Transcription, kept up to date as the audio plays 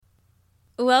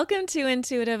Welcome to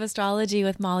Intuitive Astrology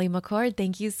with Molly McCord.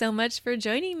 Thank you so much for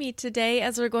joining me today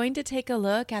as we're going to take a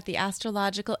look at the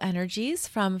astrological energies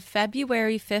from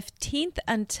February 15th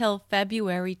until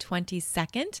February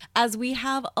 22nd, as we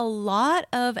have a lot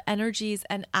of energies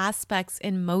and aspects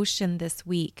in motion this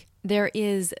week. There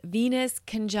is Venus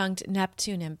conjunct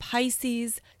Neptune in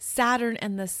Pisces, Saturn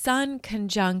and the Sun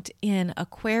conjunct in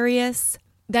Aquarius.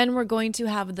 Then we're going to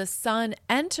have the Sun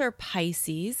enter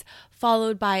Pisces,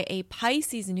 followed by a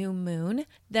Pisces new moon.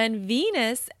 Then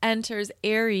Venus enters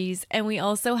Aries, and we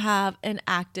also have an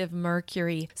active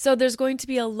Mercury. So there's going to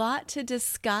be a lot to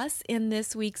discuss in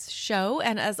this week's show.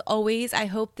 And as always, I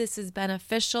hope this is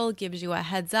beneficial, gives you a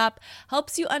heads up,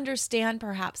 helps you understand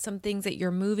perhaps some things that you're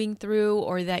moving through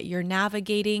or that you're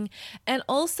navigating, and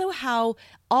also how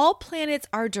all planets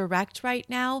are direct right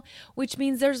now, which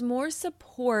means there's more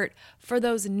support for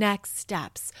those next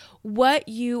steps, what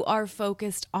you are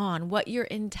focused on, what you're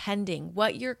intending,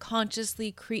 what you're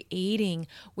consciously creating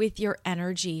with your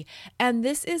energy. And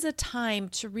this is a time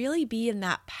to really be in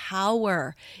that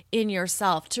power in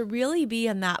yourself, to really be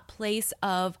in that place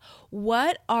of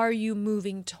what are you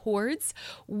moving towards?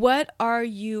 What are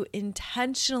you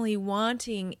intentionally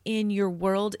wanting in your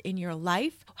world, in your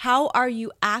life? How are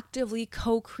you actively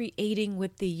co-creating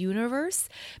with the universe?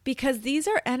 Because these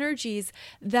are energies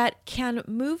that can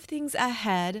move things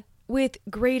ahead with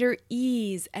greater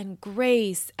ease and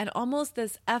grace and almost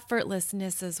this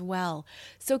effortlessness as well.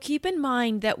 So keep in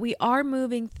mind that we are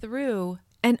moving through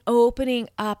an opening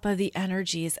up of the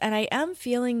energies. And I am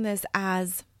feeling this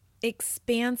as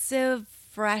expansive,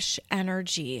 fresh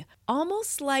energy.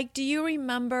 Almost like, do you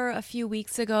remember a few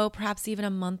weeks ago, perhaps even a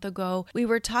month ago, we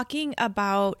were talking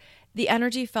about the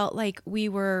energy felt like we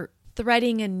were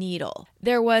threading a needle.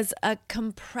 There was a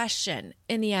compression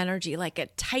in the energy, like a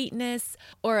tightness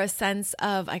or a sense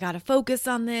of, I got to focus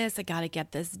on this, I got to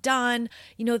get this done.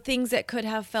 You know, things that could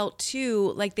have felt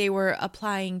too like they were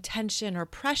applying tension or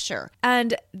pressure.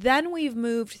 And then we've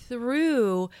moved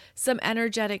through some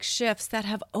energetic shifts that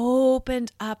have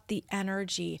opened up the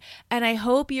energy. And I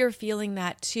hope you're feeling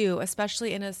that too,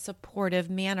 especially in a supportive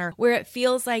manner, where it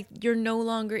feels like you're no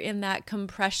longer in that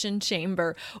compression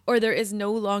chamber, or there is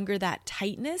no longer that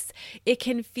tightness. It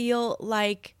can feel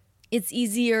like it's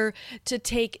easier to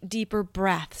take deeper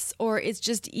breaths, or it's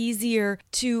just easier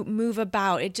to move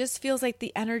about. It just feels like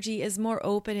the energy is more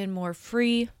open and more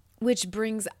free, which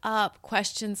brings up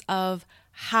questions of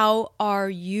how are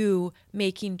you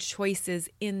making choices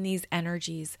in these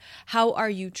energies? How are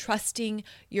you trusting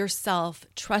yourself,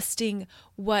 trusting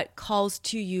what calls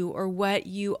to you or what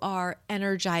you are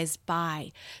energized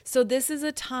by? So this is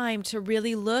a time to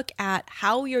really look at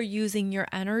how you're using your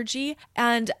energy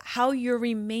and how you're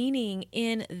remaining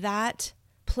in that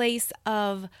place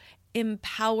of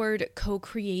empowered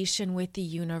co-creation with the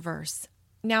universe.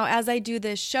 Now, as I do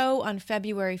this show on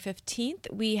February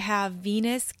 15th, we have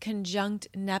Venus conjunct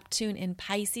Neptune in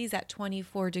Pisces at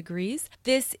 24 degrees.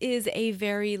 This is a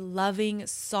very loving,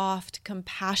 soft,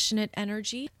 compassionate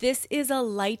energy. This is a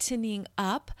lightening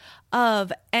up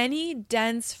of any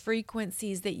dense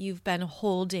frequencies that you've been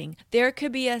holding. There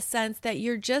could be a sense that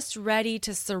you're just ready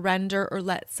to surrender or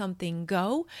let something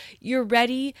go. You're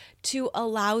ready to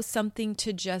allow something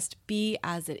to just be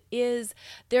as it is.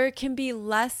 There can be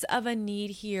less of a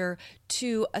need here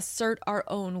to assert our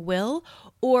own will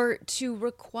or to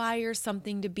require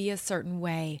something to be a certain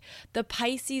way. The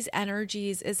Pisces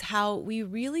energies is how we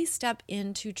really step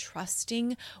into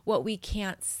trusting what we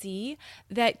can't see.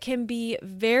 That can be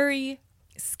very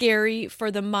scary for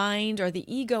the mind or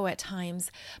the ego at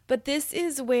times, but this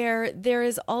is where there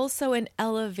is also an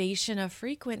elevation of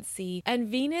frequency, and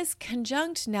Venus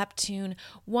conjunct Neptune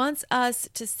wants us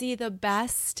to see the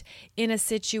best in a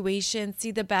situation,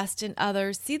 see the best in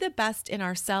others, see the best in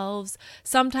ourselves.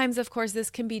 Sometimes, of course,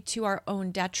 this can be to our own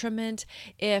detriment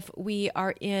if we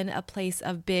are in a place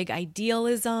of big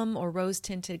idealism or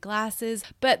rose-tinted glasses,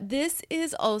 but this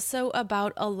is also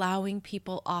about allowing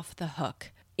people off the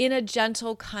hook in a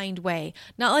gentle, kind way.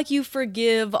 Not like you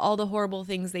forgive all the horrible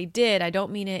things they did. I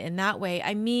don't mean it in that way.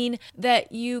 I mean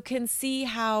that you can see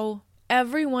how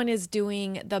everyone is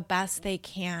doing the best they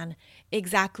can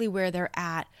exactly where they're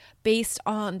at, based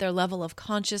on their level of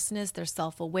consciousness, their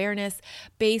self-awareness,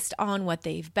 based on what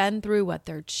they've been through, what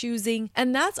they're choosing.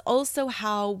 And that's also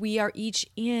how we are each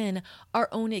in our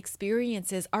own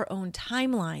experiences, our own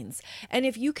timelines. And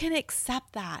if you can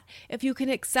accept that, if you can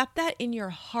accept that in your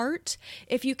heart,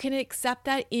 if you can accept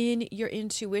that in your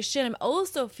intuition, I'm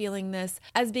also feeling this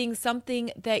as being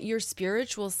something that your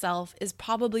spiritual self is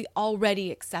probably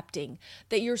already accepting,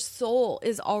 that your soul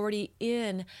is already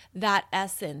in that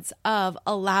essence of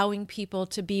allowing allowing people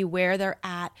to be where they're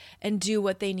at and do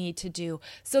what they need to do.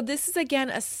 So this is again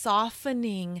a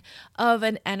softening of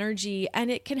an energy,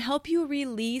 and it can help you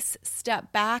release,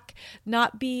 step back,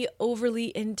 not be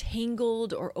overly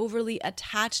entangled or overly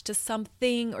attached to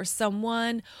something or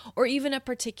someone or even a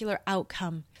particular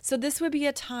outcome. So this would be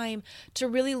a time to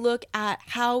really look at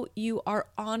how you are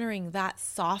honoring that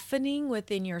softening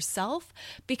within yourself,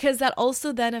 because that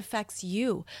also then affects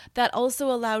you. That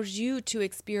also allows you to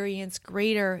experience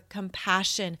greater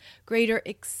compassion, greater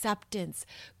acceptance,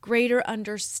 greater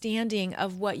understanding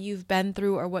of what you've been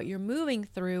through or what you're moving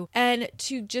through, and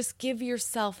to just give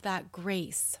yourself that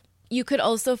grace. You could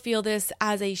also feel this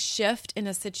as a shift in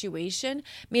a situation.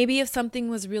 Maybe if something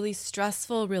was really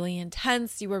stressful, really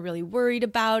intense, you were really worried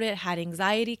about it, had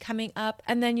anxiety coming up,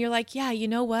 and then you're like, yeah, you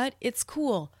know what? It's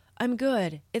cool. I'm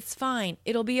good. It's fine.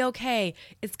 It'll be okay.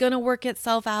 It's going to work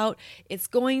itself out. It's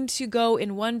going to go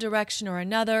in one direction or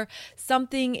another.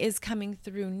 Something is coming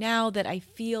through now that I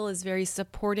feel is very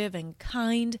supportive and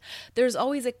kind. There's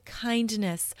always a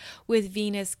kindness with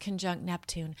Venus conjunct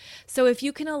Neptune. So if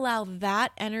you can allow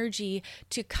that energy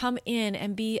to come in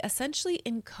and be essentially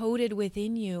encoded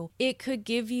within you, it could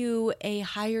give you a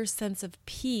higher sense of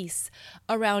peace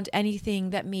around anything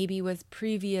that maybe was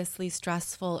previously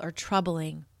stressful or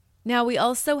troubling. Now we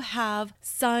also have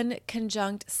Sun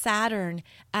conjunct Saturn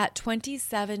at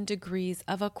 27 degrees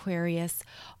of Aquarius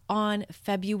on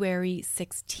February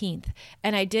 16th.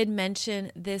 And I did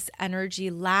mention this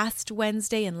energy last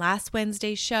Wednesday in last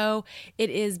Wednesday's show. It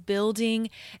is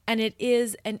building and it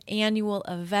is an annual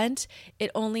event. It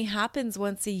only happens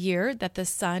once a year that the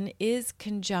Sun is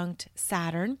conjunct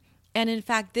Saturn. And in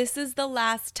fact, this is the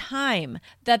last time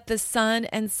that the Sun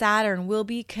and Saturn will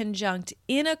be conjunct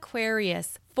in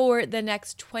Aquarius for the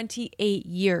next 28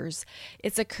 years.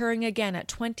 It's occurring again at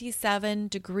 27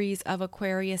 degrees of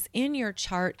Aquarius in your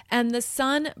chart. And the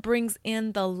Sun brings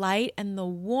in the light and the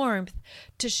warmth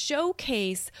to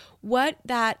showcase what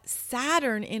that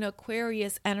Saturn in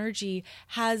Aquarius energy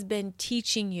has been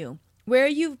teaching you. Where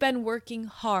you've been working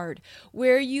hard,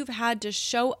 where you've had to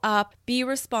show up, be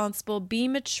responsible, be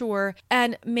mature,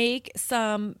 and make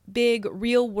some big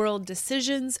real world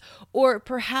decisions, or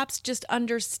perhaps just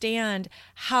understand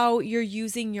how you're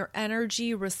using your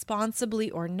energy responsibly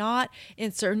or not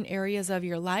in certain areas of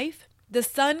your life. The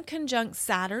Sun conjunct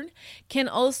Saturn can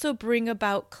also bring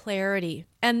about clarity.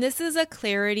 And this is a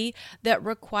clarity that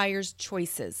requires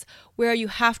choices, where you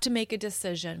have to make a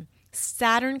decision.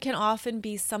 Saturn can often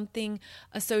be something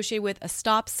associated with a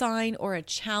stop sign or a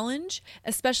challenge,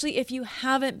 especially if you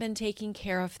haven't been taking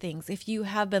care of things. If you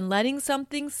have been letting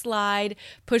something slide,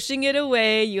 pushing it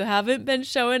away, you haven't been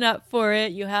showing up for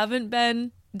it, you haven't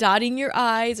been dotting your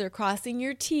I's or crossing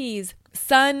your T's.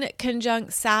 Sun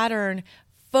conjunct Saturn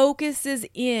focuses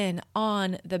in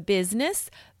on the business,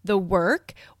 the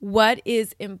work, what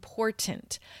is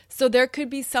important. So there could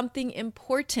be something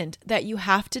important that you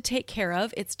have to take care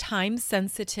of. It's time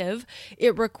sensitive.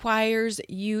 It requires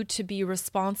you to be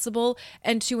responsible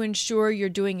and to ensure you're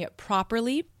doing it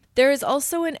properly. There is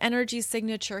also an energy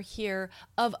signature here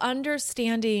of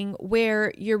understanding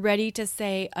where you're ready to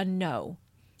say a no.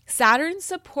 Saturn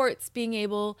supports being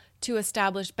able to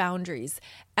establish boundaries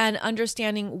and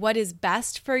understanding what is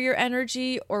best for your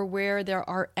energy or where there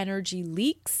are energy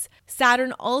leaks.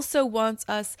 Saturn also wants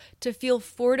us to feel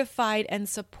fortified and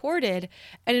supported.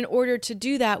 And in order to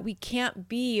do that, we can't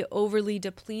be overly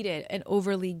depleted and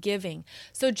overly giving.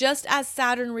 So just as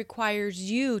Saturn requires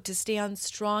you to stand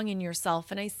strong in yourself,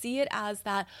 and I see it as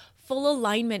that full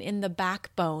alignment in the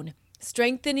backbone,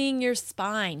 strengthening your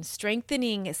spine,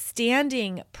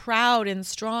 standing proud and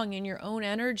strong in your own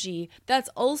energy. That's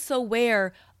also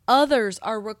where others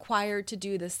are required to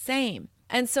do the same.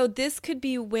 And so this could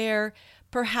be where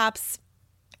perhaps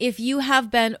if you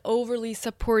have been overly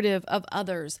supportive of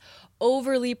others,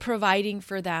 overly providing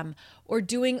for them, or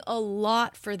doing a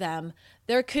lot for them,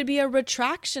 there could be a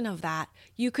retraction of that.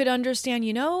 You could understand,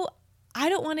 I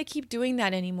don't want to keep doing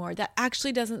that anymore. That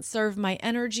actually doesn't serve my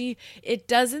energy. It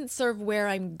doesn't serve where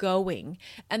I'm going.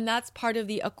 And that's part of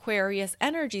the Aquarius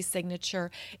energy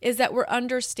signature, is that we're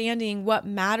understanding what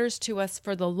matters to us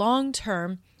for the long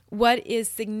term, what is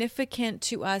significant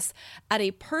to us at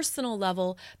a personal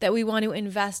level that we want to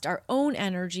invest our own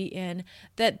energy in,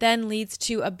 that then leads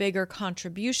to a bigger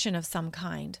contribution of some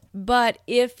kind. But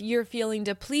if you're feeling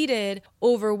depleted,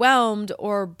 overwhelmed,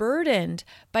 or burdened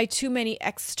by too many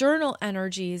external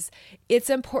energies, it's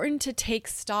important to take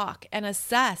stock and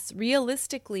assess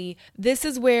realistically, this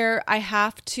is where I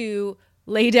have to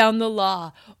lay down the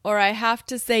law, or I have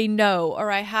to say no,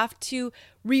 or I have to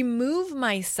remove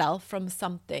myself from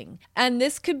something. And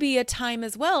this could be a time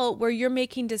as well where you're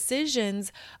making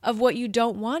decisions of what you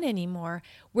don't want anymore,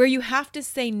 where you have to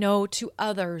say no to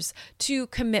others, to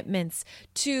commitments,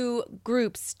 to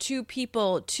groups, to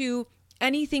people, to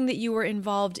anything that you were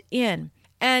involved in.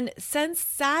 And since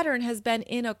Saturn has been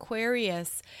in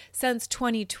Aquarius since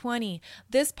 2020,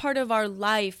 this part of our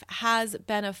life has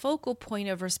been a focal point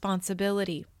of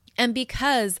responsibility. And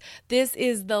because this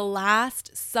is the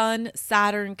last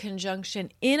Sun-Saturn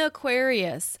conjunction in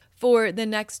Aquarius for the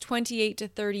next 28 to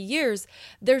 30 years,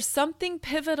 there's something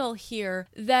pivotal here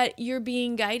that you're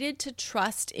being guided to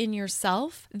trust in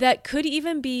yourself that could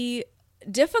even be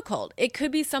difficult. It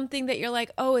could be something that you're like,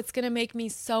 oh, it's going to make me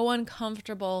so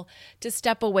uncomfortable to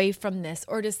step away from this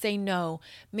or to say no.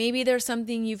 Maybe there's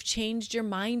something you've changed your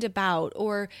mind about,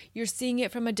 or you're seeing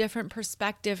it from a different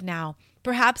perspective now.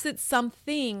 Perhaps it's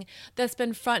something that's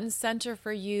been front and center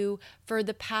for you for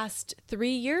the past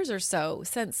 3 years or so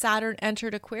since Saturn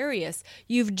entered Aquarius.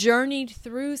 You've journeyed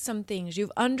through some things.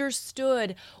 You've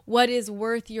understood what is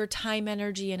worth your time,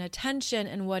 energy, and attention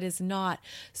and what is not.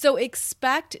 So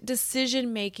expect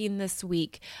decision making this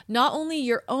week, not only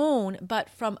your own, but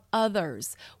from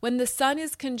others. When the Sun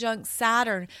is conjunct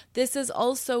Saturn, this is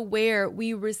also where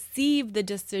we receive the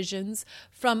decisions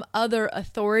from other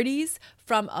authorities,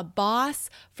 from a boss,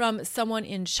 from someone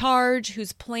in charge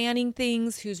who's planning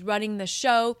things, who's running the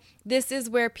show. This is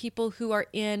where people who are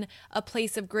in a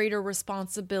place of greater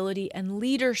responsibility and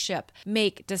leadership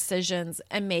make decisions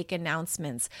and make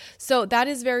announcements. So that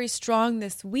is very strong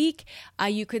this week.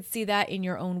 You could see that in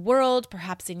your own world,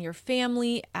 perhaps in your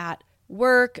family, at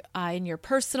work, in your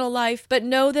personal life. But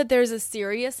know that there's a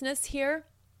seriousness here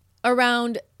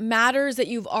around matters that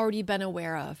you've already been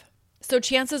aware of. So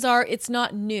chances are it's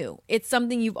not new. It's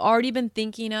something you've already been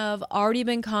thinking of, already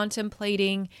been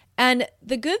contemplating. And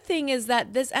the good thing is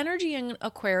that this energy in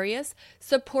Aquarius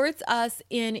supports us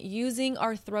in using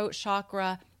our throat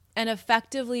chakra and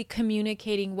effectively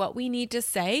communicating what we need to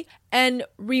say and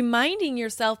reminding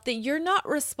yourself that you're not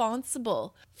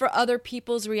responsible for other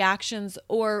people's reactions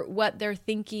or what they're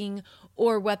thinking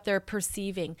or what they're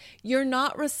perceiving. You're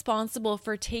not responsible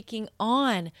for taking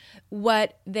on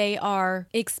what they are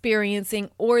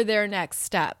experiencing or their next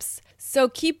steps. So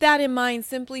keep that in mind,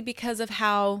 simply because of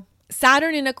how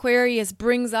Saturn in Aquarius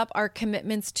brings up our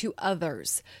commitments to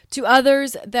others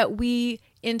that we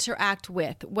interact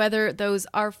with, whether those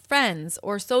are friends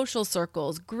or social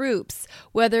circles, groups,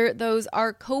 whether those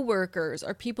are coworkers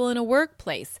or people in a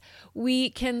workplace. We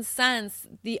can sense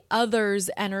the other's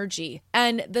energy.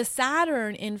 And the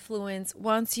Saturn influence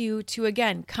wants you to,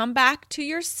 again, come back to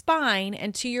your spine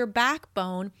and to your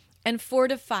backbone and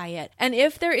fortify it. And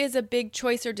if there is a big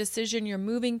choice or decision you're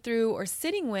moving through or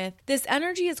sitting with, this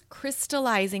energy is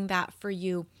crystallizing that for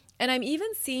you. And I'm even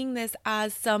seeing this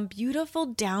as some beautiful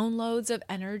downloads of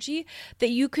energy that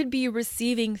you could be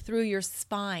receiving through your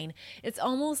spine. It's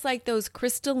almost like those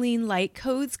crystalline light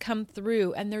codes come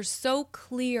through and they're so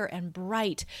clear and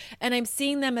bright. And I'm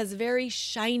seeing them as very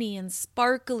shiny and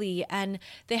sparkly, and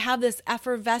they have this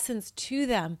effervescence to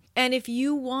them. And if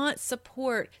you want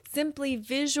support, simply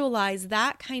visualize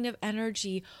that kind of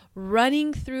energy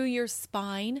running through your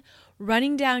spine,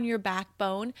 running down your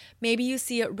backbone. Maybe you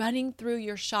see it running through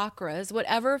your chakras,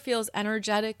 whatever feels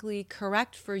energetically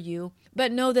correct for you.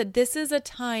 But know that this is a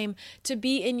time to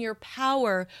be in your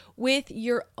power with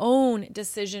your own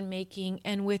decision making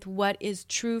and with what is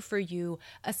true for you,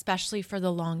 especially for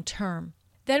the long term.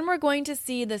 Then we're going to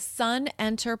see the Sun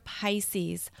enter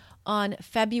Pisces on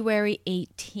February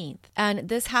 18th. And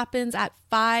this happens at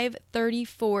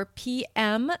 5:34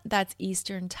 p.m. That's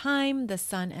Eastern time. The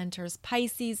Sun enters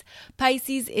Pisces.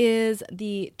 Pisces is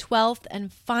the 12th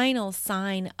and final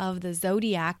sign of the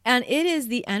zodiac, and it is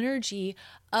the energy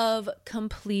of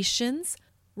completions,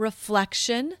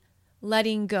 reflection,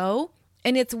 letting go.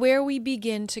 And it's where we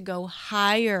begin to go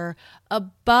higher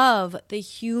above the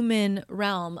human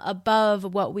realm,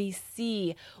 above what we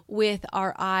see with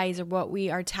our eyes or what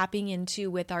we are tapping into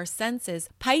with our senses.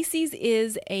 Pisces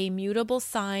is a mutable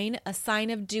sign, a sign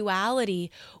of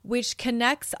duality, which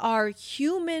connects our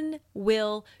human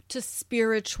will to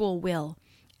spiritual will.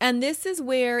 And this is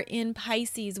where in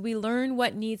Pisces, we learn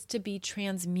what needs to be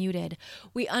transmuted.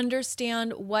 We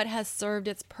understand what has served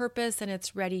its purpose and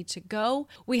it's ready to go.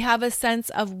 We have a sense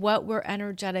of what we're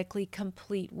energetically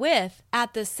complete with.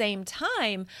 At the same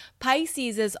time,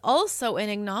 Pisces is also an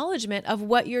acknowledgement of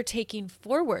what you're taking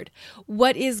forward,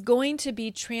 what is going to be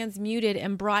transmuted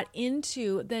and brought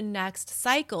into the next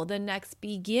cycle, the next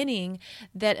beginning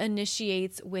that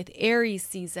initiates with Aries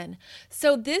season.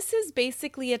 So this is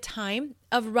basically a time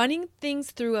of running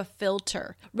things through a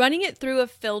filter,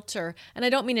 And I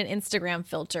don't mean an Instagram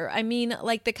filter. I mean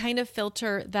like the kind of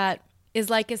filter that is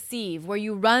like a sieve where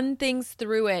you run things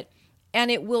through it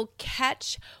and it will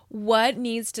catch what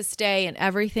needs to stay and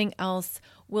everything else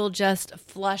will just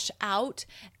flush out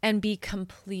and be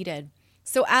completed.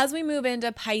 So as we move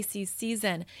into Pisces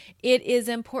season, it is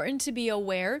important to be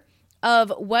aware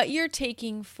of what you're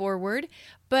taking forward.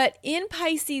 But in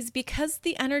Pisces, because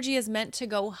the energy is meant to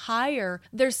go higher,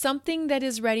 there's something that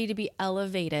is ready to be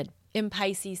elevated in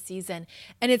Pisces season.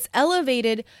 And it's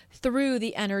elevated through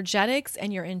the energetics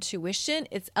and your intuition.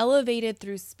 It's elevated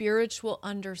through spiritual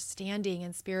understanding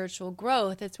and spiritual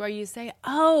growth. It's where you say,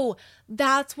 oh,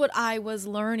 that's what I was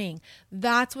learning.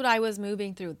 That's what I was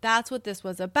moving through. That's what this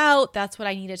was about. That's what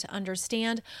I needed to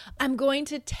understand. I'm going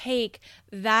to take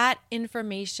that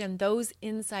information, those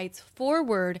insights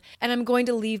forward, and I'm going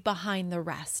to leave behind the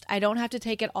rest. I don't have to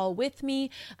take it all with me.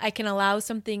 I can allow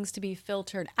some things to be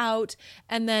filtered out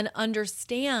and then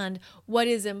understand what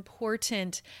is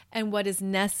important and what is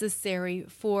necessary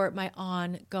for my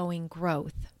ongoing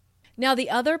growth. Now, the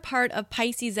other part of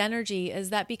Pisces energy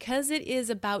is that because it is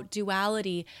about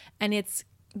duality and it's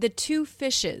the two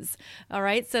fishes, all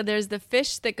right? So there's the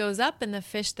fish that goes up and the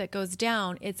fish that goes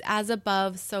down. It's as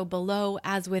above, so below,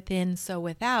 as within, so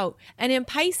without. And in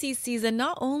Pisces season,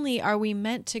 not only are we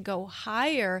meant to go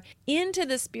higher into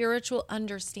the spiritual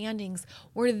understandings,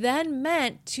 we're then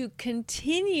meant to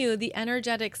continue the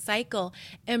energetic cycle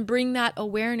and bring that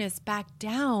awareness back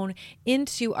down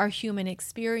into our human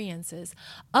experiences.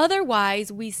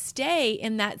 Otherwise, we stay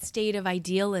in that state of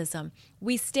idealism.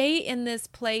 We stay in this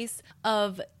place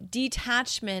of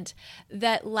detachment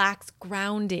that lacks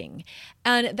grounding.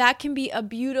 And that can be a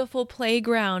beautiful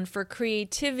playground for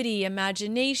creativity,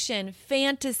 imagination,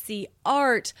 fantasy,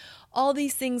 art, all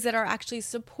these things that are actually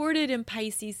supported in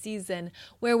Pisces season,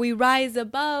 where we rise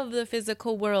above the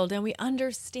physical world and we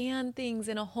understand things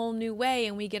in a whole new way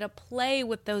and we get to play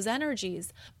with those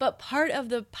energies. But part of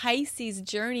the Pisces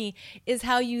journey is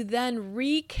how you then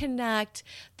reconnect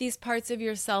these parts of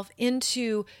yourself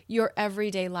into your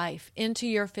everyday life, into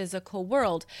your physical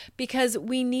world, because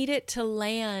we need it to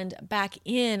land back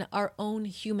in our own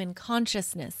human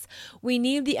consciousness. We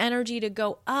need the energy to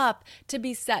go up, to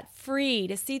be set free,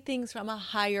 to see things from a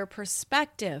higher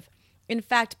perspective. In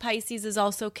fact, Pisces is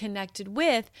also connected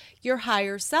with your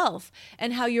higher self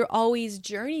and how you're always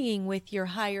journeying with your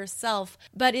higher self,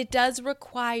 but it does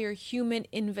require human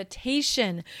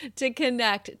invitation to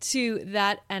connect to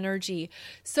that energy.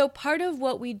 So part of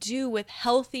what we do with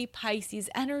healthy Pisces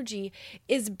energy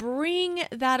is bring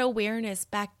that awareness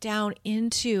back down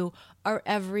into our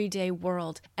everyday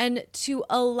world and to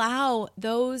allow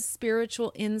those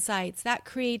spiritual insights, that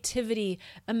creativity,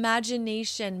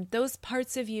 imagination, those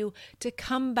parts of you to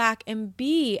come back and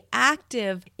be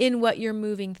active in what you're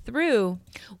moving through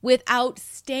without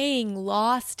staying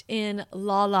lost in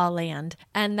la la land.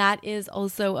 And that is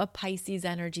also a Pisces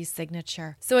energy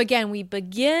signature. So again, we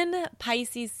begin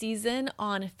Pisces season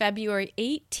on February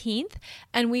 18th,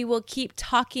 and we will keep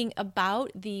talking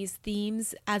about these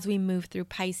themes as we move through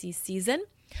Pisces season.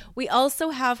 We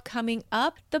also have coming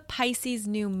up the Pisces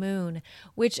new moon,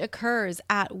 which occurs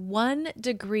at 1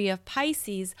 degree of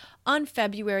Pisces on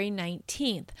February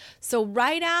 19th. So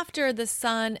right after the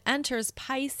sun enters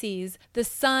Pisces, the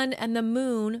sun and the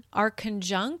moon are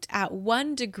conjunct at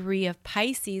 1 degree of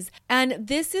Pisces. And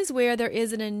this is where there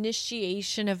is an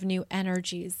initiation of new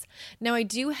energies. Now, I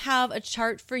do have a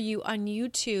chart for you on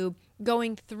YouTube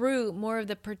going through more of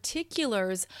the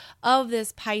particulars of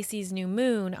this Pisces new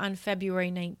moon on February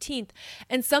 19th.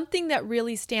 And something that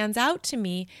really stands out to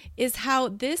me is how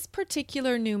this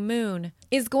particular new moon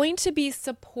is going to be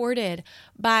supported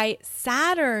by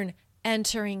Saturn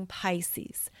entering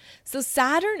Pisces. So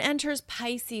Saturn enters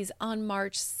Pisces on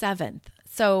March 7th.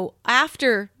 So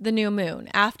after the new moon.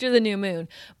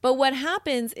 But what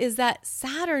happens is that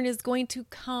Saturn is going to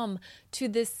come to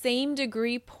the same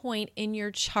degree point in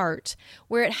your chart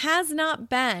where it has not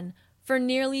been for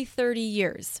nearly 30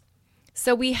 years.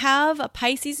 So we have a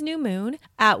Pisces new moon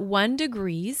at 1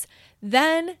 degrees.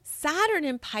 Then Saturn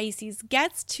in Pisces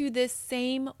gets to this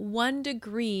same 1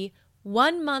 degree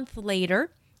 1 month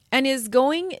later and is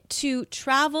going to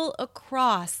travel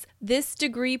across this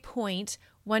degree point,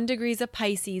 1 degrees of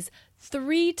Pisces,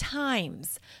 3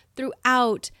 times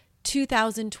throughout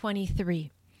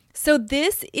 2023. So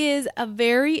this is a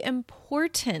very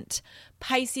important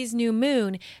Pisces new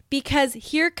moon because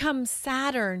here comes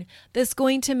Saturn that's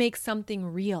going to make something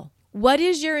real. What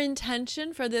is your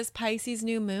intention for this Pisces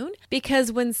new moon? Because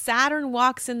when Saturn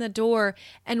walks in the door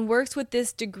and works with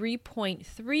this degree point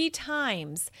 3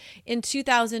 times in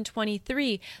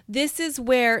 2023, this is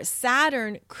where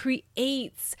Saturn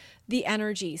creates the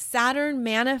energy. Saturn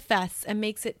manifests and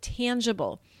makes it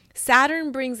tangible.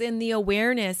 Saturn brings in the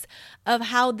awareness of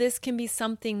how this can be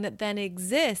something that then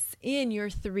exists in your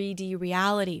 3D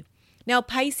reality. Now,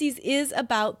 Pisces is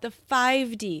about the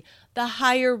 5D, the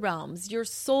higher realms, your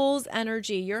soul's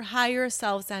energy, your higher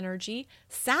self's energy.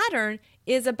 Saturn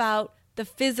is about the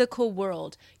physical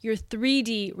world, your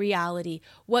 3D reality,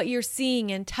 what you're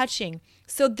seeing and touching.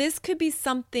 So this could be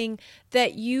something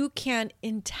that you can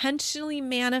intentionally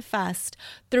manifest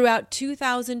throughout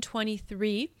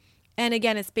 2023. And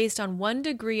again, it's based on 1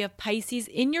 degree of Pisces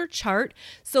in your chart.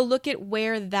 So look at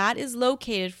where that is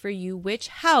located for you, which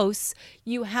house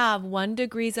you have 1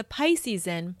 degrees of Pisces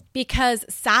in, because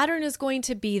Saturn is going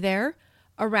to be there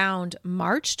around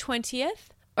March 20th,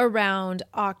 around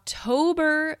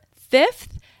October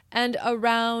 5th, and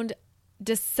around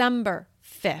December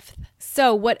 5th.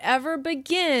 So whatever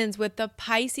begins with the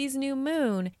Pisces new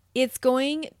moon, it's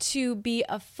going to be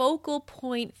a focal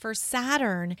point for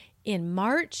Saturn in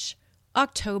March,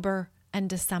 October, and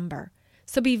December.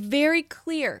 So be very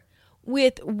clear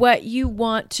with what you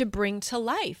want to bring to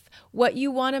life, what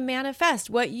you want to manifest,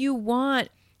 what you want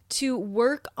to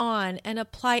work on and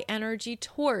apply energy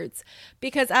towards.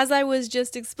 Because as I was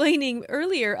just explaining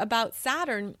earlier about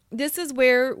Saturn, this is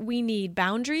where we need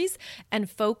boundaries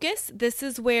and focus. This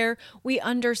is where we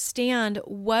understand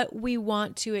what we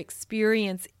want to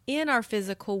experience in our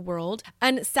physical world.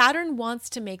 And Saturn wants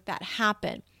to make that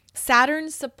happen. Saturn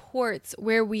supports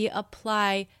where we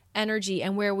apply energy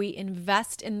and where we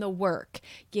invest in the work.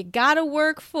 You gotta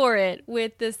work for it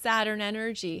with the Saturn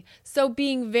energy. So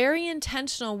being very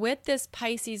intentional with this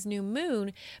Pisces new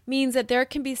moon means that there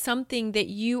can be something that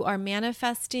you are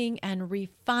manifesting and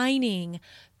refining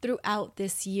throughout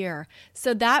this year.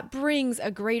 So that brings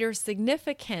a greater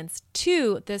significance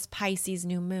to this Pisces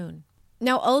new moon.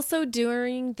 Now, also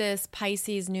during this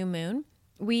Pisces new moon,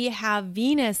 we have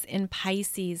Venus in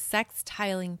Pisces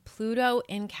sextiling Pluto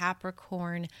in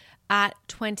Capricorn at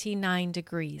 29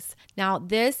 degrees. Now,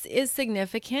 this is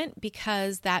significant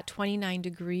because that 29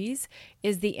 degrees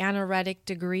is the anaretic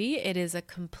degree. It is a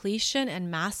completion and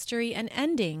mastery and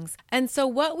endings. And so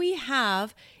what we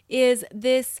have is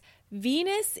this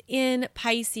Venus in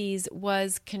Pisces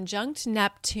was conjunct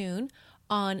Neptune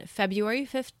on February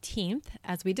 15th,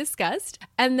 as we discussed.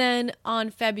 And then on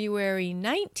February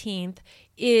 19th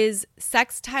is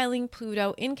sextiling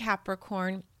Pluto in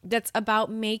Capricorn. That's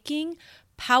about making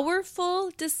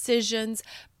powerful decisions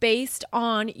based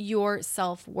on your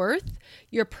self-worth,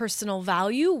 your personal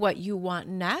value, what you want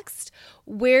next,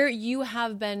 where you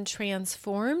have been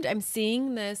transformed. I'm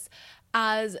seeing this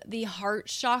as the heart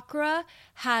chakra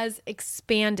has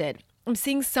expanded. I'm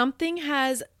seeing something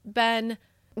has been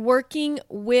working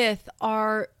with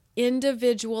our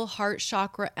individual heart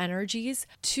chakra energies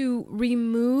to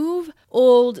remove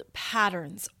old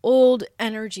patterns, old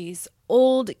energies,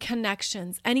 old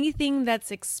connections, anything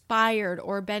that's expired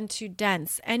or been too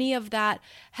dense, any of that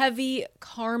heavy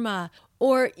karma,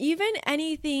 or even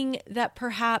anything that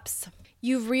perhaps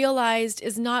you've realized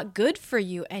is not good for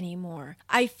you anymore.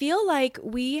 I feel like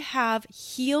we have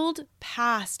healed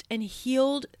past and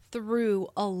healed through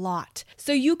a lot.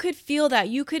 So you could feel that.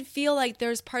 You could feel like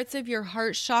there's parts of your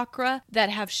heart chakra that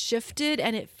have shifted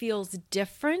and it feels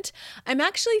different. I'm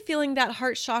actually feeling that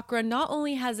heart chakra, not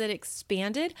only has it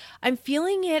expanded, I'm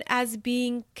feeling it as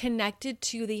being connected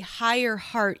to the higher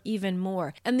heart even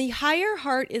more. And the higher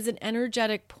heart is an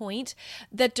energetic point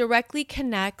that directly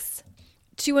connects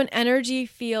to an energy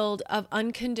field of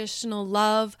unconditional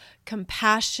love,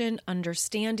 compassion,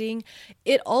 understanding.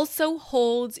 It also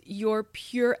holds your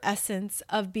pure essence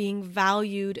of being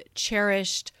valued,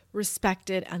 cherished,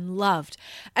 respected, and loved.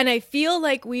 And I feel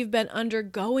like we've been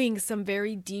undergoing some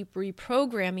very deep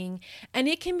reprogramming, and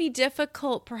it can be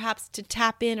difficult perhaps to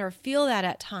tap in or feel that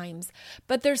at times.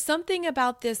 But there's something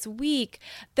about this week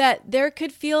that there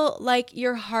could feel like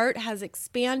your heart has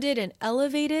expanded and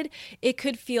elevated. It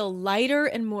could feel lighter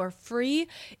and more free.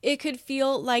 It could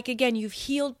feel like, again, you've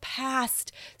healed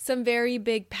past some very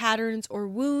big patterns or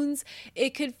wounds. It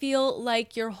could feel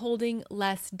like you're holding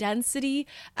less density.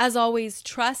 As always,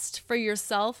 trust test for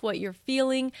yourself what you're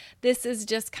feeling. This is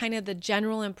just kind of the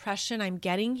general impression I'm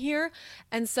getting here.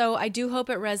 And so I do hope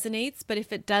it resonates, but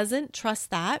if it doesn't,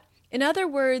 trust that. In other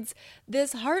words,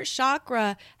 this heart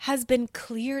chakra has been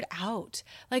cleared out.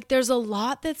 Like there's a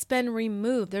lot that's been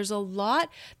removed. There's a lot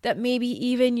that maybe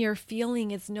even you're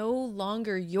feeling it's no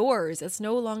longer yours. It's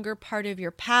no longer part of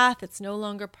your path. It's no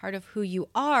longer part of who you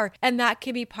are. And that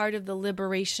can be part of the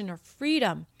liberation or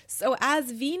freedom. So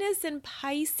as Venus in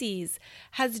Pisces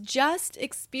has just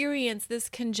experienced this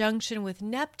conjunction with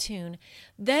Neptune,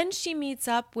 then she meets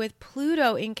up with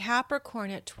Pluto in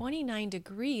Capricorn at 29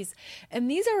 degrees.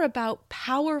 And these are about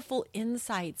powerful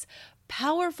insights,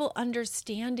 powerful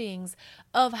understandings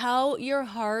of how your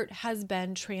heart has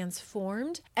been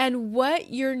transformed and what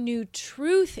your new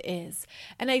truth is.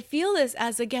 And I feel this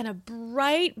as, again, a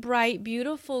bright, bright,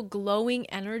 beautiful, glowing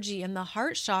energy in the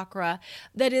heart chakra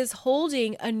that is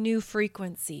holding a new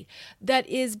frequency, that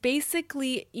is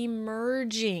basically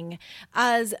emerging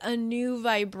as a new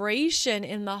vibration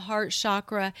in the heart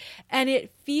chakra. And it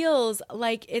feels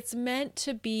like it's meant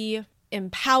to be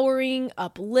empowering,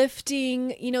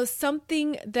 uplifting,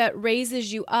 something that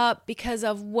raises you up because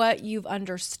of what you've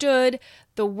understood,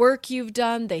 the work you've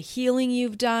done, the healing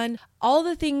you've done, all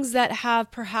the things that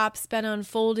have perhaps been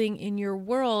unfolding in your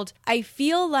world. I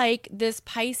feel like this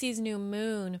Pisces new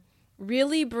moon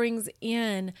really brings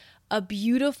in a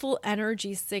beautiful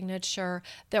energy signature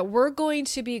that we're going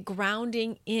to be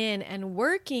grounding in and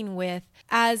working with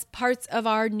as parts of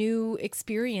our new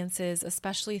experiences,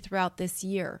 especially throughout this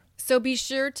year. So be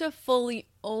sure to fully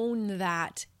own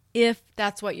that if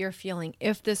that's what you're feeling,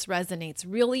 if this resonates.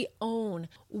 Really own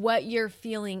what you're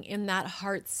feeling in that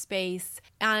heart space.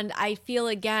 And I feel,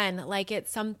 again, like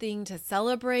it's something to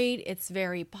celebrate. It's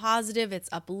very positive, it's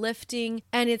uplifting,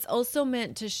 and it's also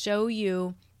meant to show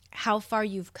you how far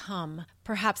you've come,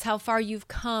 perhaps how far you've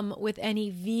come with any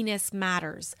Venus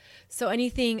matters. So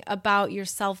anything about your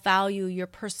self-value, your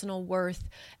personal worth,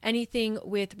 anything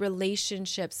with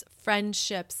relationships,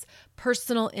 friendships,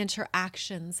 personal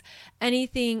interactions,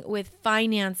 anything with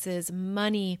finances,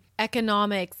 money,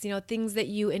 economics, things that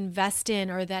you invest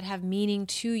in or that have meaning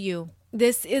to you.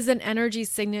 This is an energy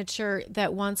signature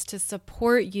that wants to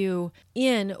support you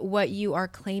in what you are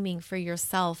claiming for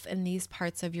yourself in these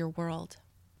parts of your world.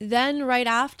 Then right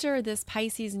after this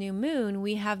Pisces new moon,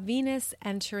 we have Venus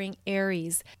entering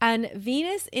Aries. And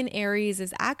Venus in Aries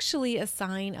is actually a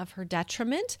sign of her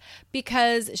detriment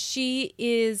because she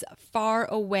is far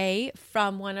away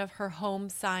from one of her home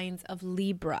signs of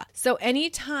Libra. So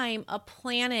anytime a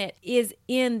planet is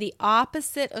in the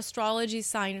opposite astrology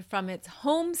sign from its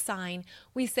home sign,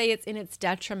 we say it's in its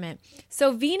detriment.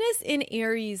 So Venus in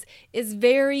Aries is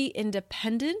very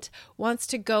independent, wants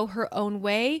to go her own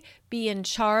way, be in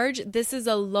charge. This is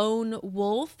a lone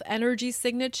wolf energy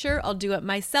signature. I'll do it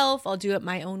myself. I'll do it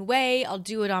my own way. I'll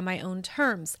do it on my own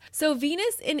terms. So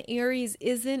Venus in Aries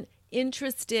isn't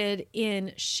interested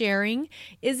in sharing,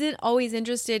 isn't always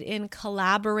interested in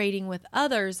collaborating with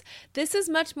others. This is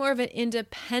much more of an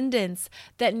independence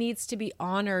that needs to be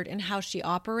honored in how she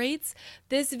operates.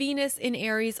 This Venus in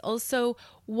Aries also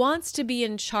wants to be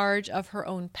in charge of her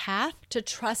own path, to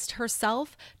trust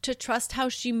herself, to trust how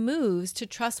she moves, to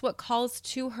trust what calls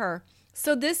to her.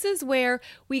 So this is where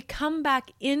we come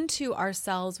back into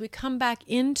ourselves, we come back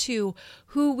into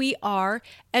who we are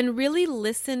and really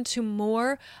listen to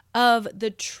more of the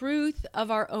truth of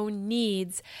our own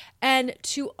needs and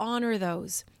to honor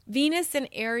those. Venus in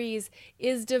Aries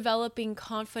is developing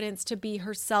confidence to be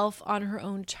herself on her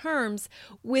own terms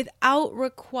without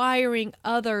requiring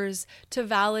others to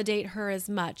validate her as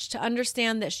much, to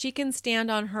understand that she can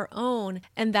stand on her own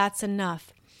and that's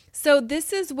enough. So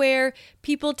this is where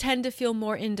people tend to feel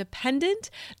more independent.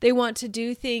 They want to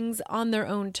do things on their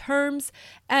own terms.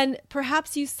 And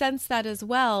perhaps you sense that as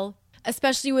well,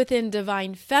 especially within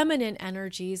divine feminine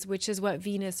energies, which is what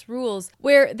Venus rules,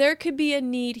 where there could be a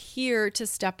need here to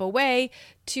step away,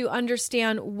 to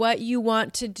understand what you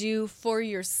want to do for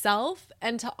yourself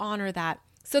and to honor that.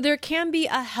 So there can be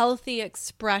a healthy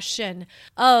expression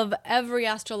of every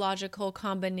astrological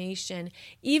combination.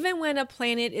 Even when a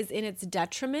planet is in its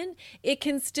detriment, it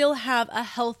can still have a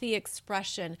healthy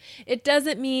expression. It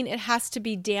doesn't mean it has to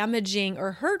be damaging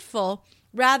or hurtful.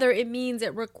 Rather, it means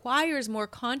it requires more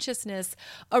consciousness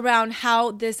around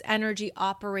how this energy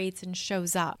operates and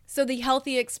shows up. So the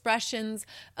healthy expressions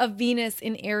of Venus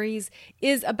in Aries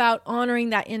is about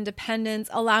honoring that independence,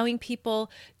 allowing people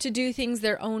to do things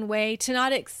their own way, to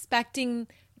not expecting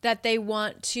that they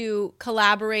want to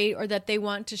collaborate or that they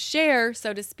want to share,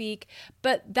 so to speak.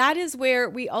 But that is where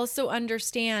we also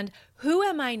understand, who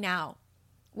am I now?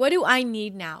 What do I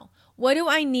need now? What do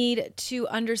I need to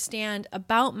understand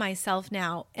about myself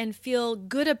now and feel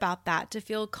good about that, to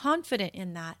feel confident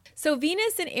in that? So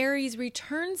Venus in Aries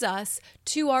returns us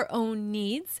to our own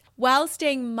needs while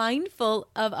staying mindful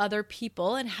of other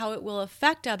people and how it will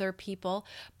affect other people.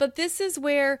 But this is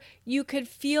where you could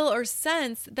feel or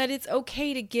sense that it's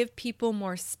okay to give people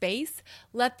more space,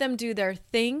 let them do their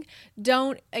thing.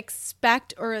 Don't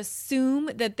expect or assume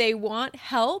that they want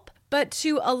help, but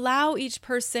to allow each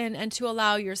person and to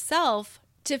allow yourself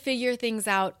to figure things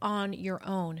out on your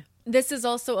own. This is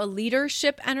also a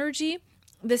leadership energy.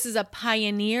 This is a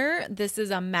pioneer. This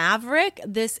is a maverick.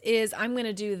 This is, I'm going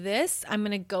to do this. I'm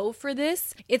going to go for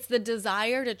this. It's the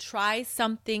desire to try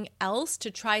something else, to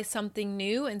try something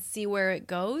new and see where it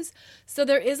goes. So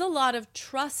there is a lot of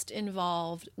trust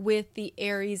involved with the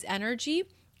Aries energy.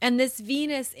 And this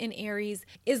Venus in Aries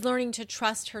is learning to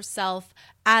trust herself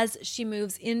as she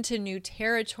moves into new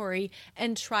territory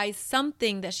and tries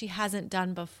something that she hasn't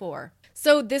done before.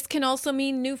 So this can also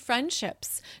mean new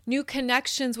friendships, new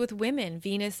connections with women,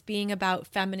 Venus being about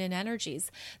feminine energies.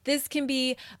 This can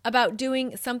be about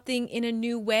doing something in a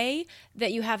new way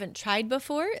that you haven't tried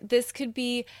before. This could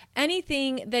be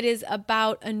anything that is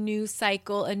about a new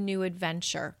cycle, a new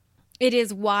adventure. It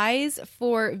is wise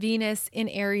for Venus in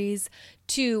Aries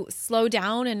to slow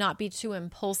down and not be too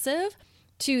impulsive,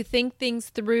 to think things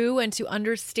through and to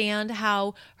understand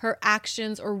how her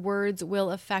actions or words will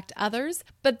affect others.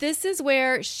 But this is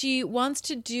where she wants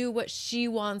to do what she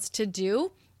wants to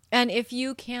do. And if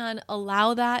you can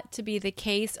allow that to be the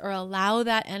case or allow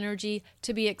that energy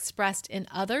to be expressed in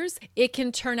others, it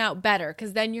can turn out better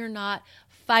because then you're not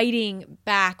fighting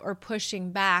back or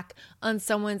pushing back on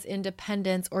someone's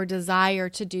independence or desire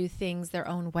to do things their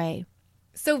own way.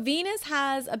 So Venus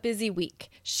has a busy week.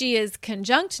 She is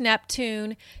conjunct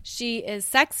Neptune. She is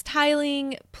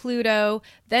sextiling Pluto.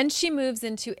 Then she moves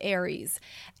into Aries.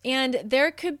 And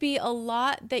there could be a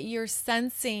lot that you're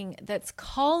sensing that's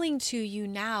calling to you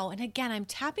now. And again, I'm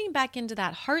tapping back into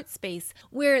that heart space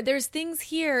where there's things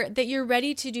here that you're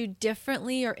ready to do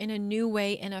differently or in a new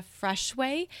way, in a fresh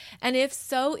way. And if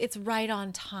so, it's right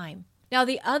on time. Now,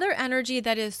 the other energy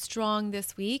that is strong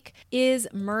this week is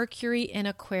Mercury in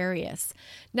Aquarius.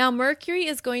 Now, Mercury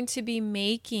is going to be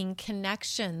making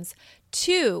connections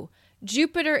to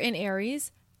Jupiter in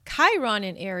Aries, Chiron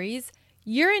in Aries,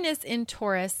 Uranus in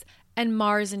Taurus, and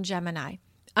Mars in Gemini.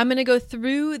 I'm going to go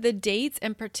through the dates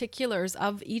and particulars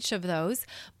of each of those,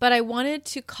 but I wanted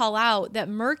to call out that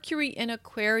Mercury in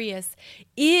Aquarius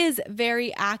is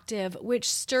very active, which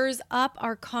stirs up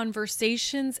our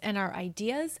conversations and our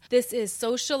ideas. This is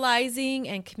socializing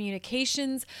and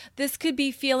communications. This could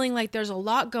be feeling like there's a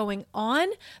lot going on.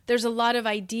 There's a lot of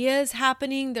ideas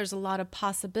happening. There's a lot of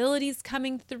possibilities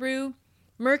coming through.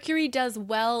 Mercury does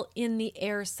well in the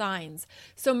air signs.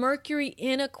 So Mercury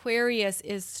in Aquarius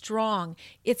is strong.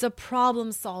 It's a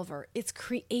problem solver. It's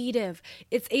creative.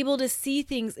 It's able to see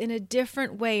things in a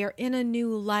different way or in a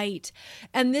new light.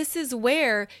 And this is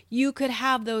where you could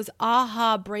have those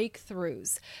aha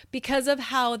breakthroughs because of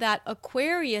how that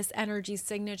Aquarius energy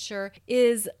signature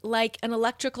is like an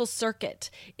electrical circuit.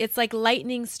 It's like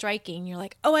lightning striking. You're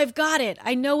like, oh, I've got it.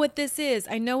 I know what this is.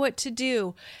 I know what to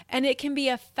do. And it can be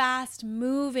a fast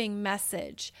moving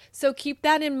message. So keep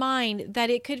that in mind that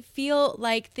it could feel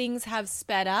like things have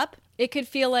sped up. It could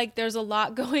feel like there's a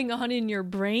lot going on in your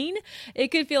brain. It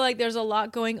could feel like there's a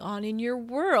lot going on in your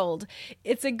world.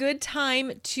 It's a good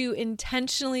time to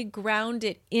intentionally ground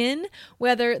it in,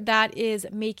 whether that is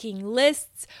making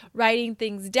lists, writing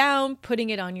things down, putting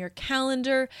it on your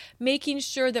calendar, making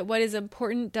sure that what is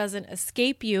important doesn't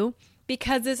escape you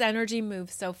because this energy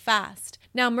moves so fast.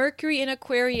 Now, Mercury in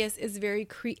Aquarius is very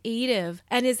creative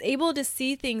and is able to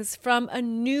see things from a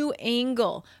new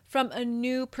angle, from a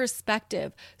new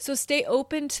perspective. So stay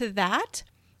open to that.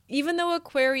 Even though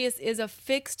Aquarius is a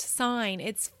fixed sign,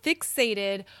 it's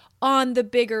fixated on the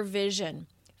bigger vision,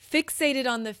 fixated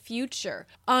on the future,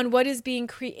 on what is being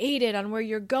created, on where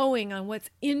you're going, on what's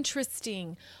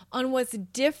interesting, on what's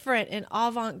different and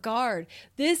avant-garde.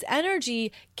 This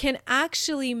energy can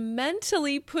actually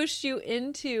mentally push you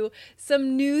into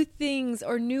some new things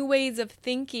or new ways of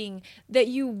thinking that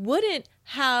you wouldn't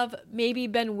have maybe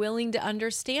been willing to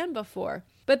understand before.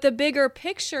 But the bigger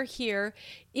picture here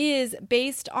is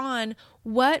based on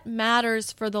what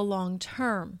matters for the long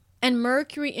term. And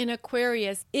Mercury in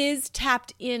Aquarius is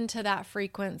tapped into that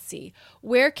frequency.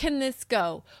 Where can this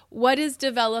go? What is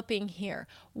developing here?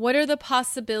 What are the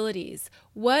possibilities?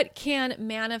 What can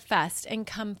manifest and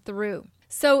come through?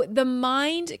 So the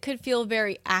mind could feel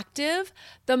very active.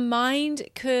 The mind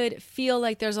could feel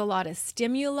like there's a lot of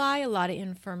stimuli, a lot of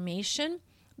information.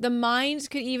 The mind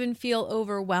could even feel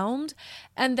overwhelmed,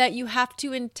 and that you have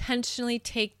to intentionally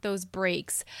take those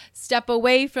breaks. Step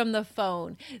away from the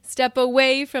phone, step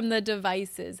away from the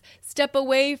devices, step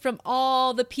away from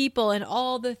all the people and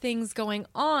all the things going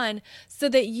on so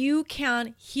that you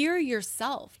can hear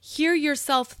yourself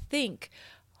think.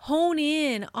 Hone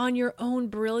in on your own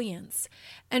brilliance.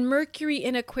 And Mercury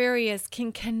in Aquarius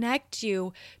can connect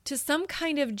you to some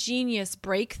kind of genius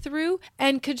breakthrough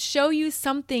and could show you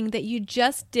something that you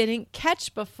just didn't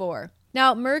catch before.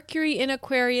 Now, Mercury in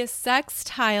Aquarius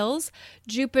sextiles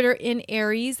Jupiter in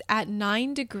Aries at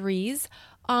 9 degrees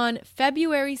on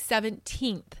February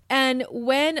 17th. And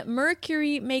when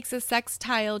Mercury makes a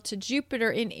sextile to Jupiter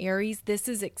in Aries, this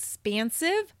is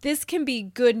expansive. This can be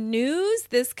good news.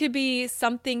 This could be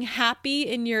something happy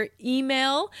in your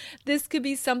email. This could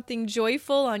be something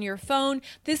joyful on your phone.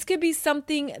 This could be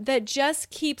something that just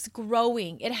keeps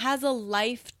growing. It has a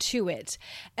life to it,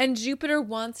 and Jupiter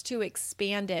wants to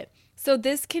expand it. So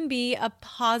this can be a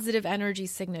positive energy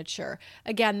signature.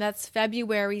 Again, that's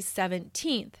February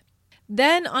 17th.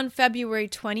 Then on February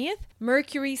 20th,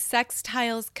 Mercury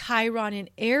sextiles Chiron in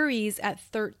Aries at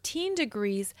 13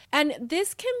 degrees. And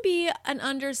this can be an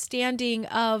understanding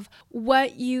of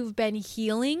what you've been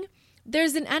healing.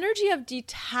 There's an energy of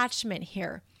detachment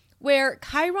here, where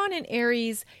Chiron in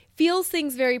Aries feels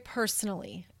things very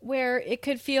personally, where it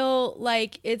could feel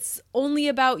like it's only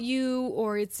about you,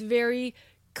 or it's very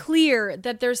clear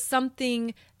that there's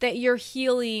something that you're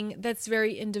healing that's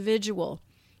very individual.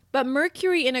 But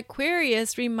Mercury in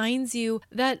Aquarius reminds you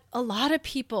that a lot of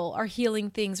people are healing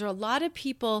things, or a lot of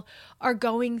people are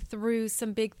going through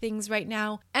some big things right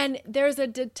now. And there's a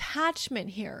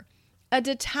detachment here, a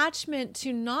detachment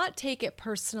to not take it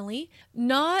personally,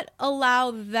 not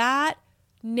allow that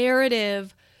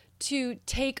narrative to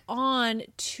take on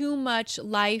too much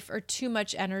life or too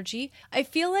much energy. I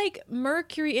feel like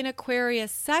Mercury in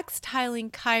Aquarius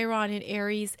sextiling Chiron in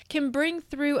Aries can bring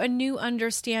through a new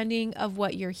understanding of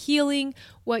what you're healing,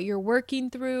 what you're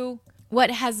working through, what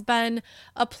has been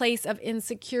a place of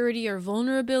insecurity or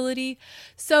vulnerability.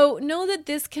 So know that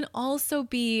this can also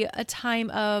be a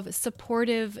time of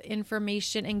supportive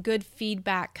information and good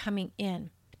feedback coming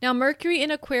in. Now, Mercury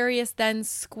in Aquarius then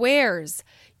squares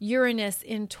Uranus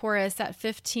in Taurus at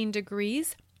 15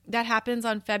 degrees. That happens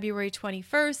on February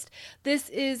 21st. This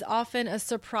is often a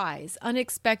surprise,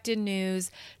 unexpected news,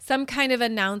 some kind of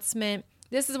announcement.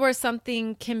 This is where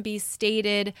something can be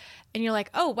stated and you're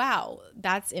like, oh, wow,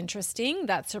 that's interesting.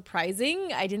 That's surprising.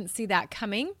 I didn't see that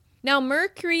coming. Now,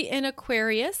 Mercury in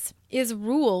Aquarius is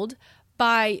ruled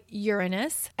by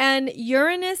Uranus, and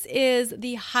Uranus is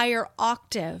the higher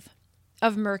octave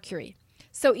of Mercury.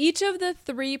 So each of the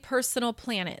three personal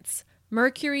planets,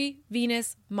 Mercury,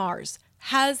 Venus, Mars,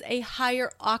 has a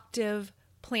higher octave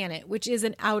planet, which is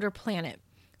an outer planet.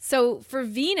 So for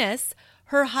Venus,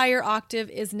 her higher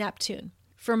octave is Neptune.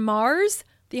 For Mars,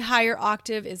 the higher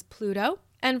octave is Pluto.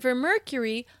 And for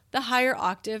Mercury, the higher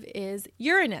octave is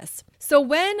Uranus. So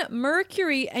when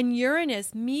Mercury and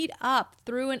Uranus meet up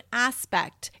through an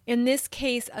aspect, in this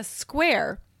case a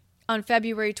square, on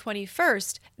February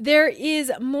 21st, there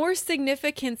is more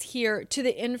significance here to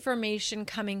the information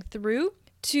coming through,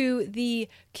 to the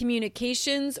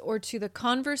communications or to the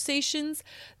conversations.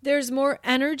 There's more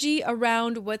energy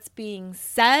around what's being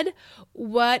said,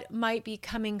 what might be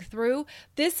coming through.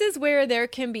 This is where there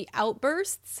can be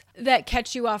outbursts that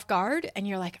catch you off guard and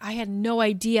you're like, I had no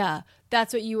idea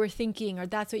that's what you were thinking or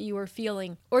that's what you were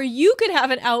feeling. Or you could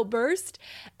have an outburst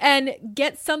and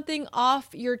get something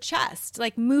off your chest,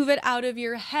 like move it out of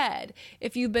your head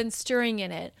if you've been stirring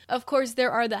in it. Of course,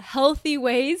 there are the healthy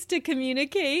ways to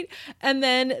communicate and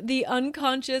then the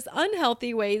unconscious,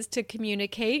 unhealthy ways to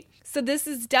communicate. So this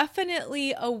is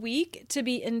definitely a week to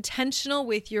be intentional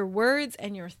with your words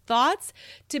and your thoughts,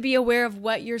 to be aware of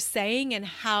what you're saying and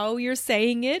how you're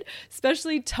saying it,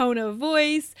 especially tone of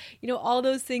voice, all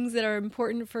those things that are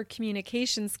important for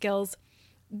communication skills.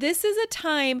 This is a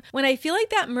time when I feel like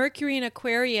that Mercury in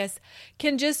Aquarius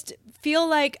can just feel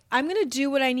like I'm going to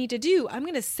do what I need to do. I'm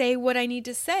going to say what I need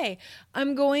to say.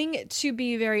 I'm going to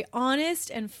be very honest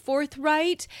and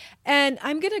forthright, and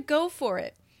I'm going to go for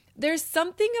it. There's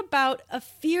something about a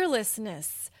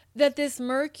fearlessness that this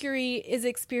Mercury is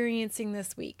experiencing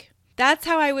this week. That's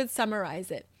how I would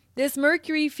summarize it. This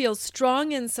Mercury feels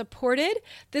strong and supported.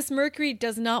 This Mercury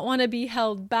does not want to be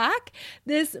held back.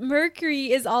 This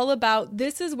Mercury is all about,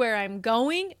 this is where I'm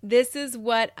going. This is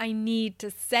what I need to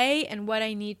say and what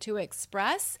I need to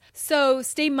express. So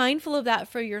stay mindful of that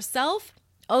for yourself.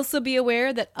 Also be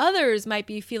aware that others might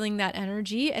be feeling that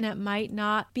energy and it might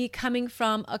not be coming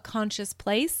from a conscious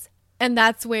place. And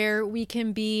that's where we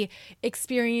can be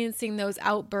experiencing those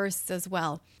outbursts as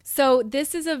well. So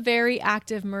this is a very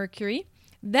active Mercury.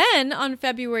 Then on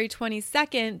February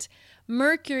 22nd,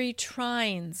 Mercury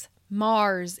trines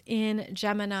Mars in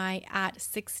Gemini at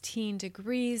 16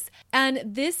 degrees. And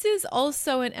this is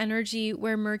also an energy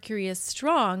where Mercury is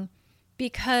strong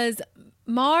because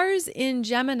Mars in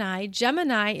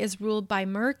Gemini is ruled by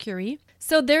Mercury.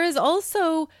 So there is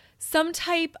also some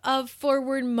type of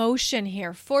forward motion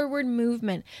here, forward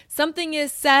movement. Something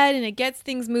is said and it gets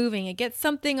things moving. It gets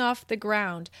something off the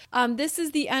ground. This is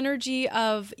the energy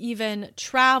of even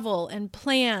travel and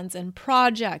plans and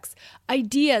projects,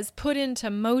 ideas put into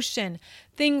motion,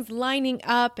 things lining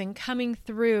up and coming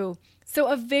through. So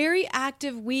a very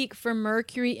active week for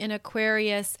Mercury in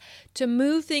Aquarius to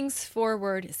move things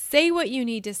forward, say what you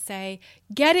need to say,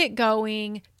 get it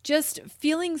going, just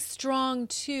feeling strong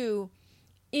too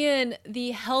in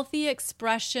the healthy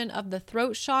expression of the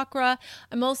throat chakra.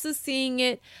 I'm also seeing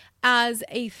it as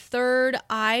a third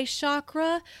eye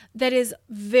chakra that is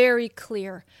very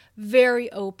clear,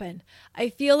 very open. I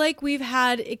feel like we've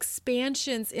had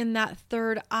expansions in that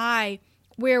third eye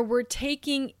where we're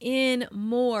taking in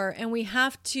more and we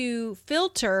have to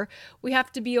filter, we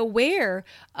have to be aware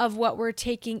of what we're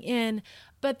taking in.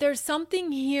 But there's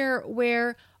something here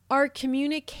where our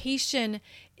communication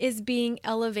is being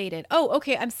elevated. Oh,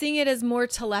 okay. I'm seeing it as more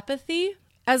telepathy,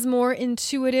 as more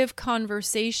intuitive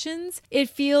conversations. It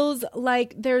feels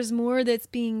like there's more that's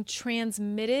being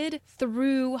transmitted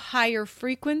through higher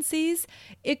frequencies.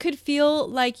 It could feel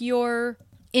like you're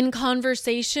in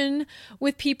conversation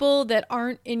with people that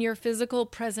aren't in your physical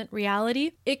present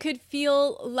reality. It could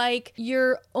feel like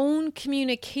your own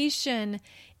communication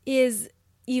is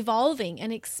evolving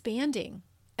and expanding,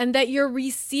 and that you're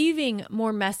receiving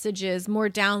more messages, more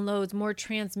downloads, more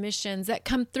transmissions that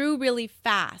come through really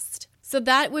fast. So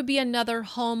that would be another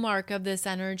hallmark of this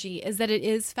energy, is that it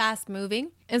is fast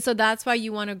moving. And so that's why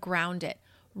you want to ground it.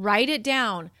 Write it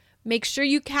down. Make sure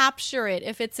you capture it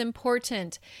if it's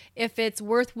important, if it's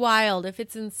worthwhile, if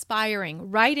it's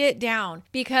inspiring. Write it down,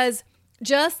 because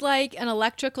just like an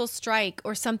electrical strike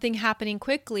or something happening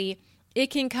quickly, it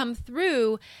can come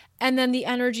through and then the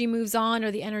energy moves on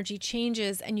or the energy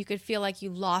changes and you could feel like you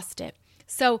lost it.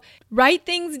 So write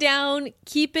things down,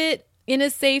 keep it in a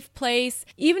safe place,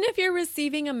 even if you're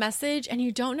receiving a message and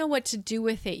you don't know what to do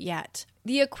with it yet.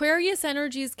 The Aquarius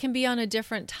energies can be on a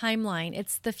different timeline.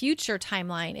 It's the future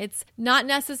timeline. It's not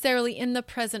necessarily in the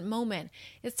present moment.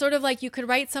 It's sort of like you could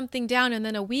write something down and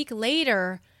then a week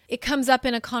later, it comes up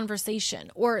in a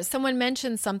conversation or someone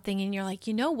mentions something and you're like,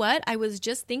 you know what? I was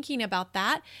just thinking about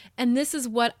that. And this is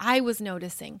what I was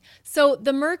noticing. So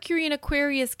the Mercury in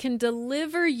Aquarius can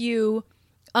deliver you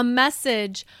a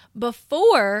message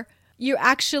before you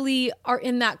actually are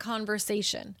in that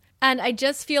conversation. And I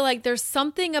just feel like there's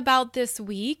something about this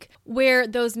week where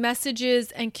those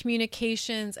messages and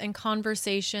communications and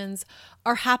conversations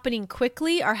are happening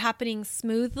quickly, are happening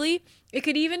smoothly. It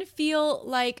could even feel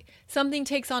like something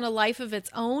takes on a life of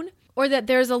its own, or that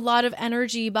there's a lot of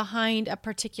energy behind a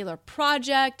particular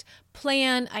project,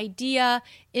 plan, idea,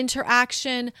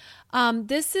 interaction.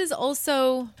 This is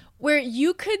also where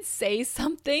you could say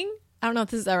something. I don't know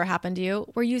if this has ever happened to you,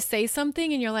 where you say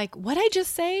something and you're like, what did I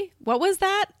just say? What was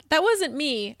that? That wasn't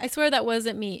me. I swear that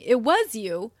wasn't me. It was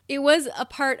you. It was a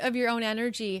part of your own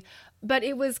energy, but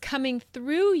it was coming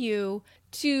through you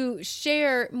to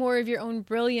share more of your own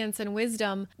brilliance and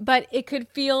wisdom. But it could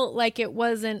feel like it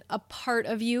wasn't a part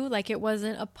of you, like it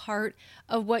wasn't a part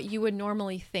of what you would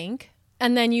normally think.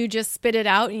 And then you just spit it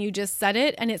out and you just said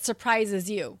it and it surprises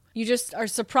you. You just are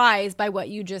surprised by what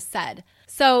you just said.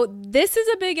 So this is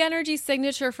a big energy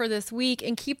signature for this week,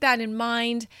 and keep that in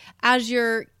mind as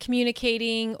you're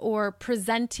communicating or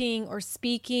presenting or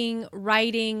speaking,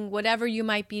 writing, whatever you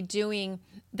might be doing,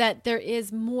 that there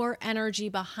is more energy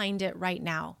behind it right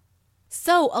now.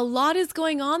 So a lot is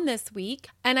going on this week,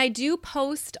 and I do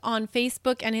post on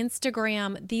Facebook and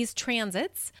Instagram these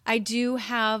transits. I do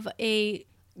have a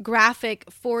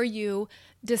graphic for you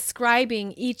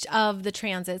describing each of the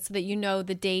transits so that you know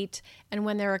the date and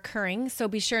when they're occurring. So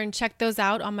be sure and check those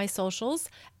out on my socials.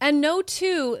 And know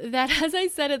too that, as I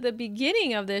said at the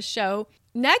beginning of this show,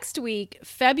 next week,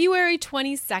 February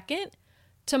 22nd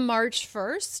to March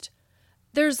 1st,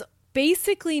 there's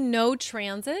basically no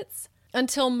transits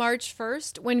until March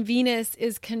 1st when Venus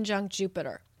is conjunct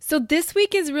Jupiter. So this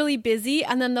week is really busy,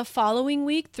 and then the following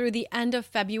week through the end of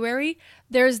February,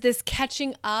 there's this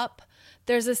catching up.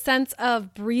 There's a sense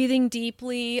of breathing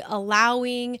deeply,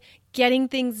 allowing, getting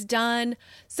things done.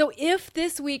 So if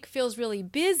this week feels really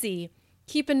busy,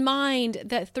 keep in mind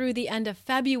that through the end of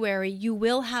February, you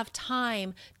will have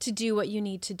time to do what you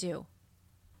need to do.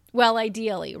 Well,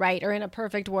 ideally, right? Or in a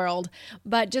perfect world.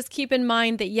 But just keep in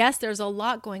mind that yes, there's a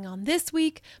lot going on this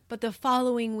week, but the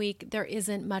following week, there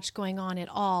isn't much going on at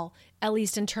all, at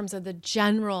least in terms of the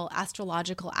general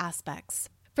astrological aspects.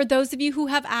 For those of you who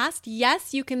have asked,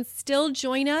 yes, you can still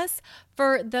join us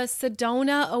for the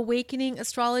Sedona Awakening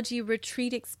Astrology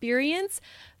Retreat Experience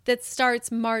that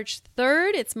starts March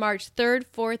 3rd. It's March 3rd,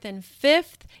 4th, and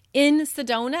 5th in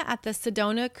Sedona at the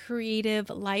Sedona Creative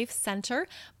Life Center.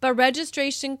 But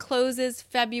registration closes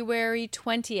February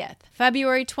 20th.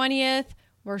 February 20th,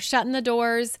 we're shutting the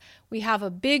doors. We have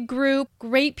a big group,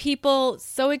 great people,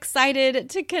 so excited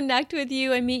to connect with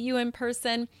you and meet you in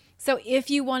person. So if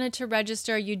you wanted to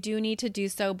register, you do need to do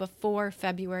so before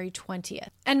February 20th.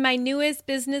 And my newest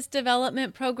business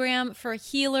development program for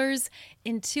healers,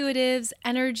 intuitives,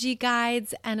 energy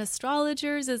guides, and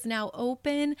astrologers is now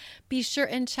open. Be sure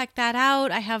and check that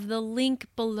out. I have the link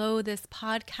below this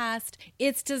podcast.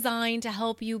 It's designed to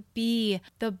help you be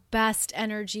the best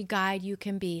energy guide you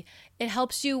can be. It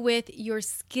helps you with your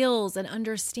skills and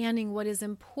understanding what is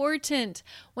important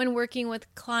when working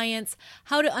with clients,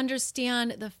 how to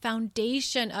understand the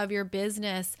foundation of your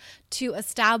business to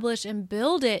establish and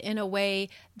build it in a way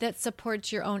that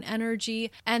supports your own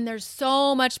energy. And there's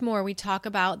so much more we talk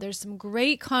about. There's some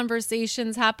great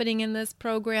conversations happening in this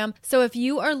program. So if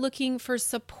you are looking for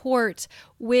support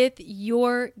with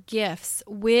your gifts,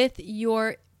 with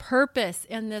your purpose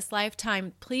in this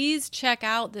lifetime, please check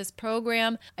out this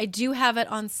program. I do have it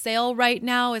on sale right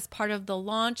now as part of the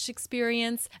launch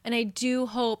experience, and I do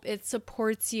hope it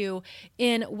supports you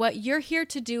in what you're here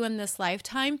to do in this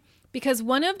lifetime. Because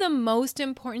one of the most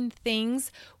important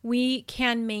things we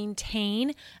can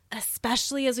maintain,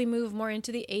 especially as we move more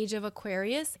into the age of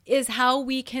Aquarius, is how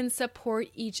we can support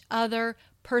each other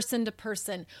person to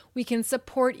person. We can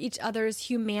support each other's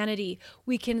humanity.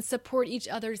 We can support each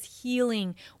other's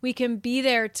healing. We can be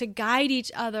there to guide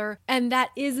each other. And that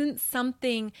isn't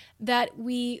something that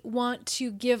we want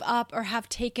to give up or have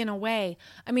taken away.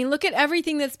 I mean, look at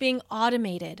everything that's being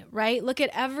automated, right? Look at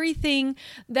everything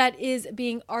that is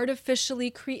being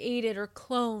artificially created or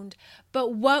cloned.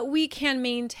 But what we can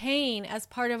maintain as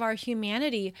part of our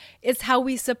humanity is how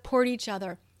we support each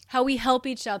other, how we help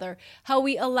each other, how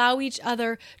we allow each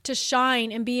other to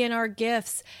shine and be in our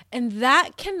gifts. And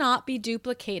that cannot be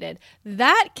duplicated.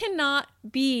 That cannot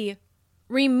be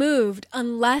removed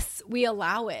unless we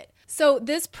allow it. So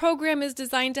this program is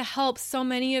designed to help so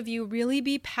many of you really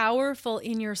be powerful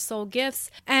in your soul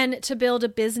gifts and to build a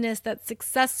business that's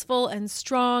successful and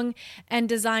strong and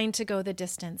designed to go the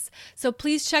distance. So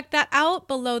please check that out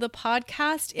below the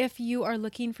podcast if you are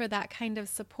looking for that kind of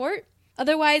support.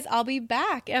 Otherwise, I'll be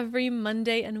back every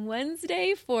Monday and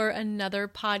Wednesday for another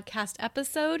podcast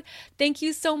episode. Thank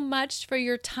you so much for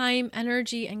your time,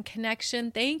 energy, and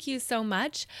connection. Thank you so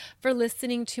much for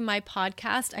listening to my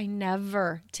podcast. I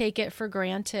never take it for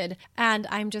granted, and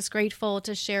I'm just grateful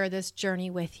to share this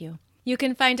journey with you. You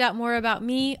can find out more about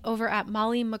me over at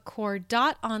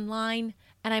mollymccord.online,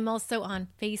 and I'm also on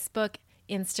Facebook,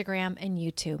 Instagram, and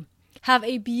YouTube. Have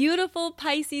a beautiful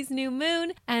Pisces new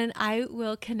moon, and I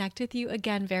will connect with you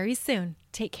again very soon.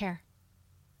 Take care.